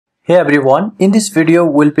Hey everyone, in this video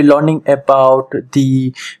we'll be learning about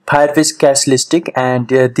the Firebase Classlytic, and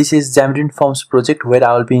this is Xamarin Forms project where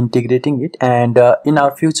I'll be integrating it, and in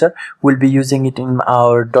our future we'll be using it in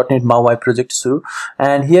our .NET MAUI project too.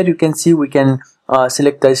 And here you can see we can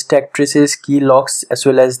select the stack traces, key locks as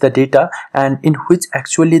well as the data, and in which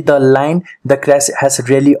actually the line the crash has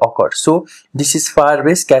really occurred. So this is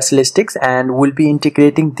Firebase Classlytics, and we'll be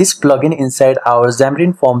integrating this plugin inside our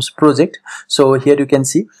Xamarin Forms project. So here you can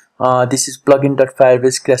see this is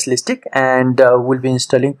plugin.firebase Crashlytic, and we'll be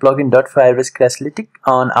installing plugin.firebase Crashlytic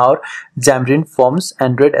on our Xamarin Forms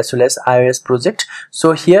Android as well as iOS project.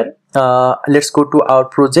 So here let's go to our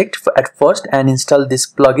project at first and install this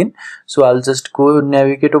plugin. So I'll just go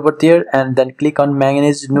navigate over there and then click on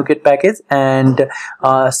manage NuGet package and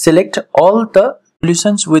select all the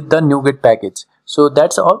solutions with the NuGet package. So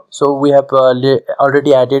that's all. So we have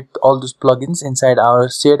already added all those plugins inside our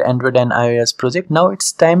shared Android and iOS project. Now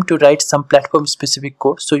it's time to write some platform specific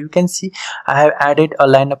code. So you can see I have added a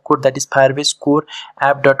line of code, that is Firebase core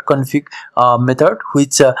app.config method,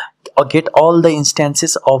 which get all the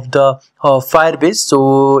instances of the Firebase.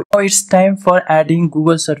 So now it's time for adding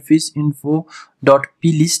Google Service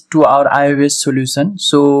info.plist to our iOS solution.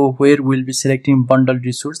 So where we'll be selecting bundle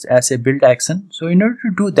resource as a build action. So in order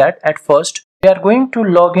to do that, at first we are going to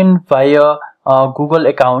log in via Google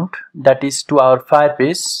account, that is to our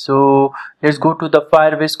Firebase. So let's go to the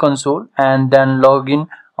Firebase console and then log in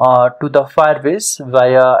to the Firebase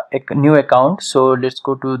via a new account. So let's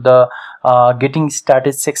go to the getting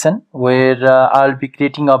started section where I'll be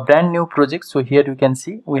creating a brand new project. So here you can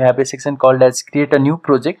see we have a section called as create a new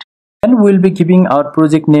project, and we'll be giving our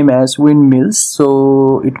project name as windmills.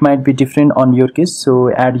 So it might be different on your case,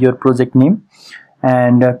 so add your project name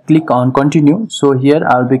and click on continue. So here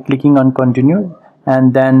I'll be clicking on continue,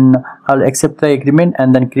 and then I'll accept the agreement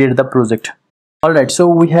and then create the project. Alright, so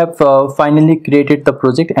we have finally created the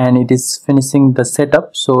project and it is finishing the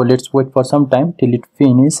setup. So let's wait for some time till it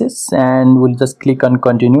finishes, and we'll just click on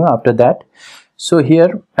continue after that. So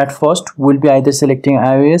here at first we'll be either selecting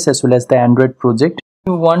iOS as well as the Android project. If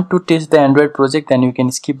you want to test the Android project, then you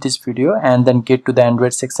can skip this video and then get to the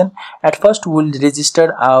Android section. At first we'll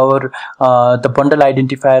register our the bundle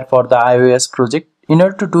identifier for the iOS project. In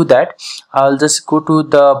order to do that, I'll just go to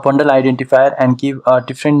the bundle identifier and give a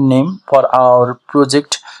different name for our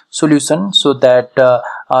project solution, so that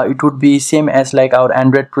it would be same as like our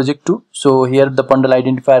Android project too. So here the bundle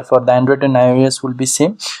identifier for the Android and iOS will be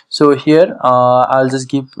same. So here I'll just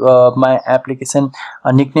give my application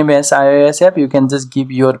a nickname as iOS app. You can just give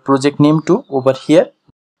your project name too over here.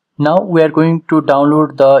 Now we are going to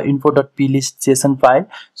download the info.plist JSON file.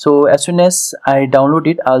 So as soon as I download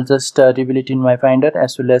it, I'll just reveal it in my Finder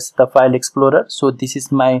as well as the file explorer. So this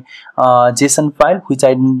is my JSON file, which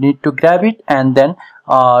I need to grab it and then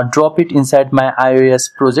drop it inside my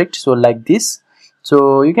iOS project. So like this.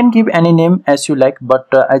 So you can give any name as you like, but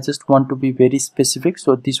I just want to be very specific.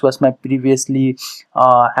 So this was my previously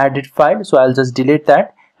added file. So I'll just delete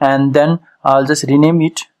that and then I'll just rename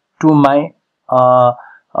it to my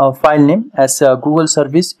file name as Google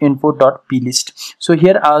Service info.plist. So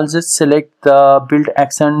here I'll just select the build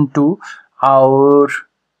action to our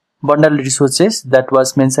bundle resources that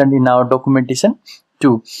was mentioned in our documentation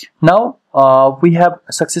too. Now we have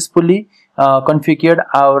successfully configured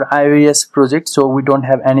our iOS project, so we don't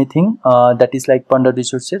have anything that is like bundle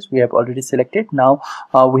resources. We have already selected. Now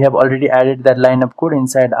we have already added that line of code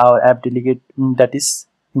inside our app delegate, that is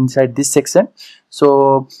inside this section.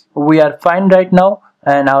 So we are fine right now,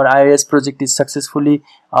 and our iOS project is successfully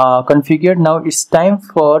configured. Now it's time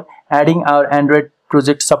for adding our Android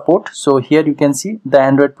project support. So here you can see the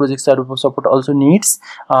Android project support also needs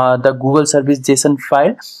the Google Service JSON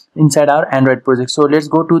file inside our Android project. So let's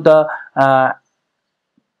go to the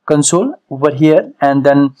console over here, and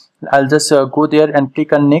then I'll just go there and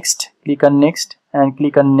click on next, click on next, and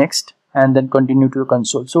click on next, and then continue to the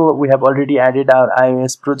console. So we have already added our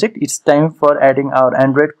iOS project. It's time for adding our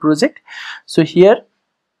Android project. So here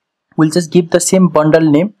we'll just give the same bundle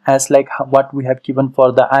name as like what we have given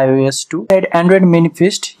for the iOS too. At Android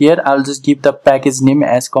manifest, here I'll just give the package name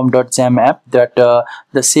as com.xamapp, that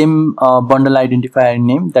the same bundle identifier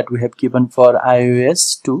name that we have given for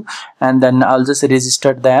iOS too. And then I'll just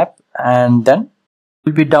register the app, and then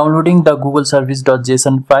we'll be downloading the Google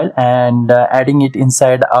Service.json file and adding it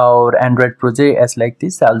inside our Android project as like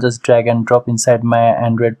this. I'll just drag and drop inside my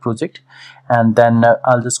Android project, and then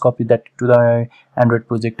I'll just copy that to the Android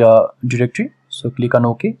project directory. So click on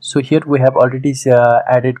OK. So here we have already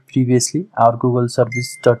added previously our Google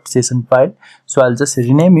Service.json file. So I'll just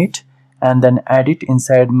rename it and then add it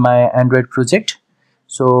inside my Android project.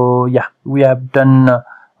 So yeah, we have done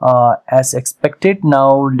as expected.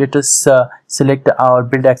 Now let us select our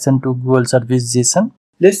build action to Google Service JSON.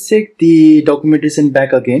 Let's check the documentation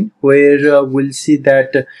back again, where we'll see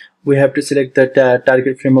that we have to select the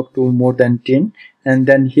target framework to more than 10, and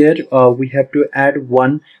then here we have to add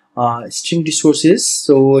one string resources.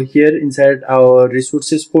 So here inside our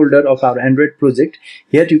resources folder of our Android project,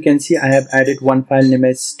 here you can see I have added one file name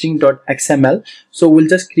as string.xml. So we'll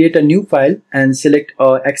just create a new file and select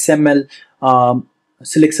XML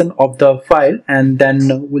selection of the file, and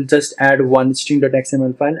then we'll just add one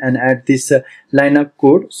string.xml file and add this line of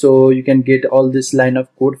code. So you can get all this line of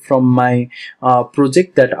code from my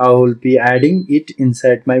project that I will be adding it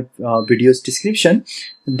inside my video's description.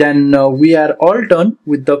 Then we are all done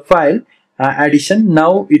with the file addition.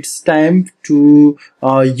 Now it's time to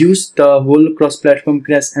use the whole cross-platform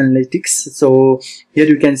crash analytics. So here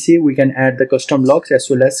you can see we can add the custom logs as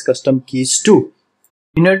well as custom keys too.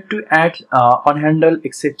 In order to add unhandled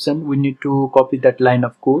exception, we need to copy that line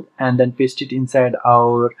of code and then paste it inside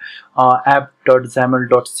our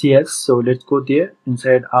app.xaml.cs. So let's go there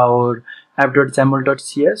inside our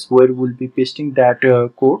app.xaml.cs, where we'll be pasting that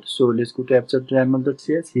code. So let's go to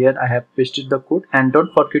app.xaml.cs. Here I have pasted the code, and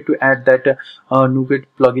don't forget to add that NuGet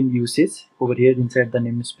plugin usage over here inside the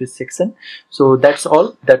namespace section. So that's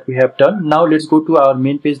all that we have done. Now let's go to our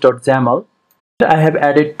main page.xaml. I have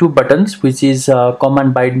added two buttons, which is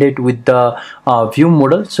command binded with the view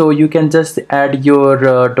model. So you can just add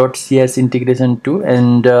your .cs integration too,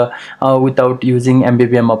 and without using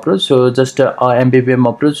MVVM approach. So just MVVM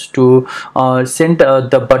approach to send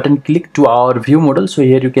the button click to our view model. So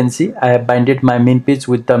here you can see I have binded my main page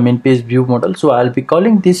with the main page view model. So I'll be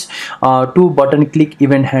calling this two button click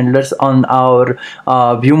event handlers on our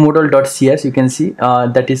view model.cs. You can see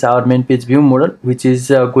that is our main page view model, which is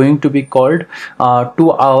going to be called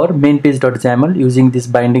to our main page.xaml using this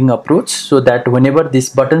binding approach, so that whenever these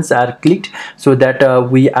buttons are clicked, so that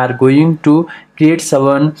we are going to create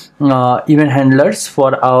 7 event handlers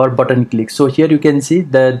for our button click. So here you can see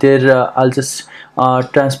that there I'll just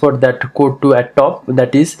transport that code to at top.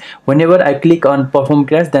 That is, whenever I click on perform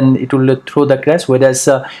crash, then it will throw the crash, whereas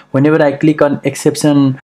whenever I click on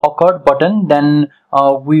exception occurred button, then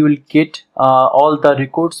we will get all the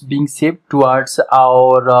records being saved towards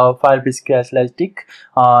our Firebase Classlytic.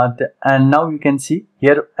 And now you can see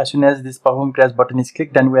here, as soon as this perform crash button is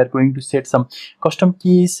clicked, then we are going to set some custom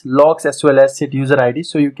keys, logs, as well as set user ID.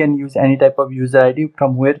 So you can use any type of user ID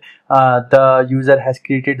from where the user has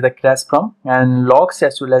created the crash from, and logs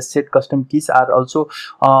as well as set custom keys are also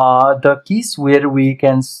the keys where we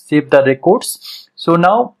can save the records. So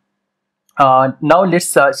now let's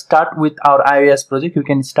start with our iOS project. You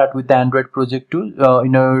can start with the Android project too,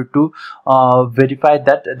 in order to verify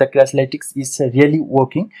that the Crashlytics is really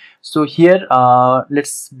working. So here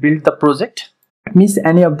let's build the project. Miss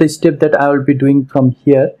any of the step that I will be doing from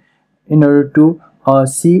here in order to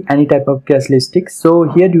see any type of Crashlytics. So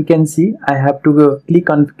here you can see I have to click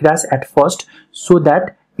on crash at first, so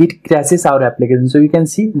that it crashes our application. So you can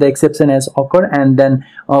see the exception has occurred, and then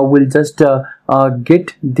we'll just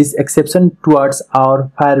get this exception towards our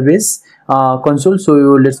Firebase console. So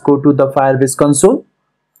let's go to the Firebase console.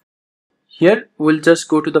 Here we'll just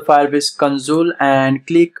go to the Firebase console and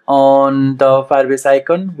click on the Firebase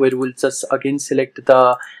icon, where we'll just again select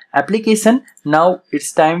the application. Now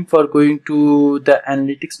it's time for going to the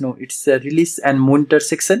analytics. No, it's a release and monitor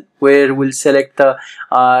section, where we'll select the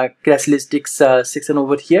Crashlytics section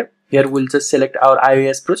over here. Here we'll just select our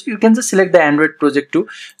iOS project. You can just select the Android project too.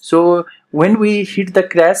 So when we hit the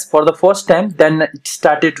crash for the first time, then it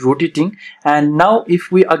started rotating, and now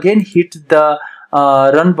if we again hit the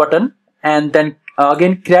run button and then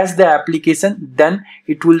again crash the application, then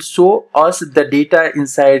it will show us the data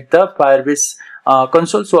inside the Firebase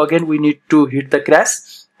console. So again we need to hit the crash,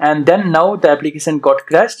 and then now the application got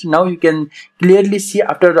crashed. Now you can clearly see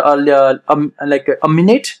after like a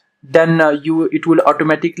minute, then it will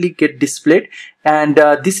automatically get displayed, and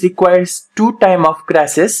this requires 2 times of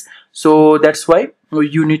crashes. So that's why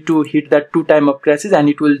you need to hit that 2 times of crashes, and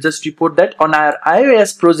it will just report that on our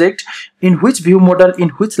iOS project in which view model, in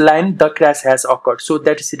which line the crash has occurred. So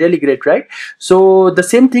that is really great, right? So the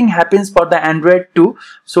same thing happens for the Android too.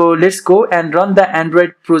 So let's go and run the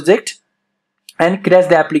Android project and crash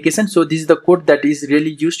the application. So this is the code that is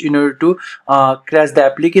really used in order to crash the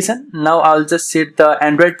application. Now I'll just set the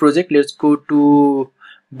Android project. Let's go to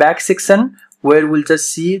back section, where we'll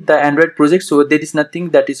just see the Android project. So there is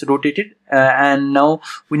nothing that is rotated, and now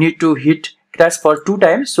we need to hit crash for 2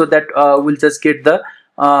 times, so that we'll just get the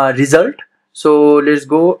result. So let's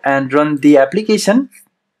go and run the application.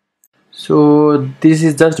 So this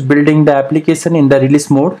is just building the application in the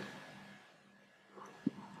release mode.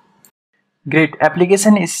 Great,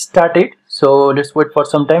 application is started. So let's wait for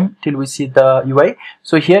some time till we see the UI.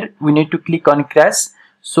 So here we need to click on crash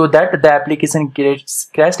so that the application gets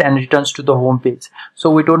crashed and returns to the home page. So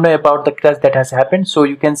we don't know about the crash that has happened. So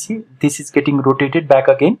you can see this is getting rotated back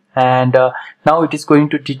again, and now it is going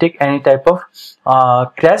to detect any type of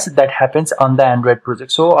crash that happens on the Android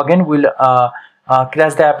project. So again we'll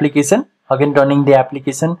crash the application, again running the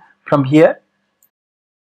application from here.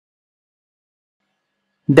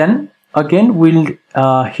 Then again we'll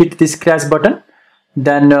hit this crash button.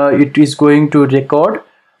 Then it is going to record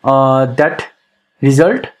that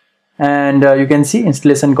result, and you can see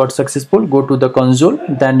installation got successful. Go to the console,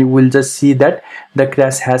 then you will just see that the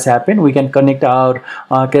crash has happened. We can connect our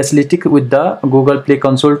Classlytic with the Google Play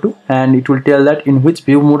console too, and it will tell that in which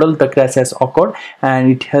view model the crash has occurred,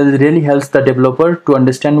 and it really helps the developer to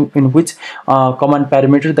understand in which command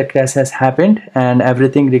parameter the crash has happened and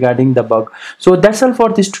everything regarding the bug. So that's all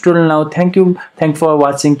for this tutorial now. Thank you for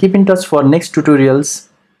watching. Keep in touch for next tutorials.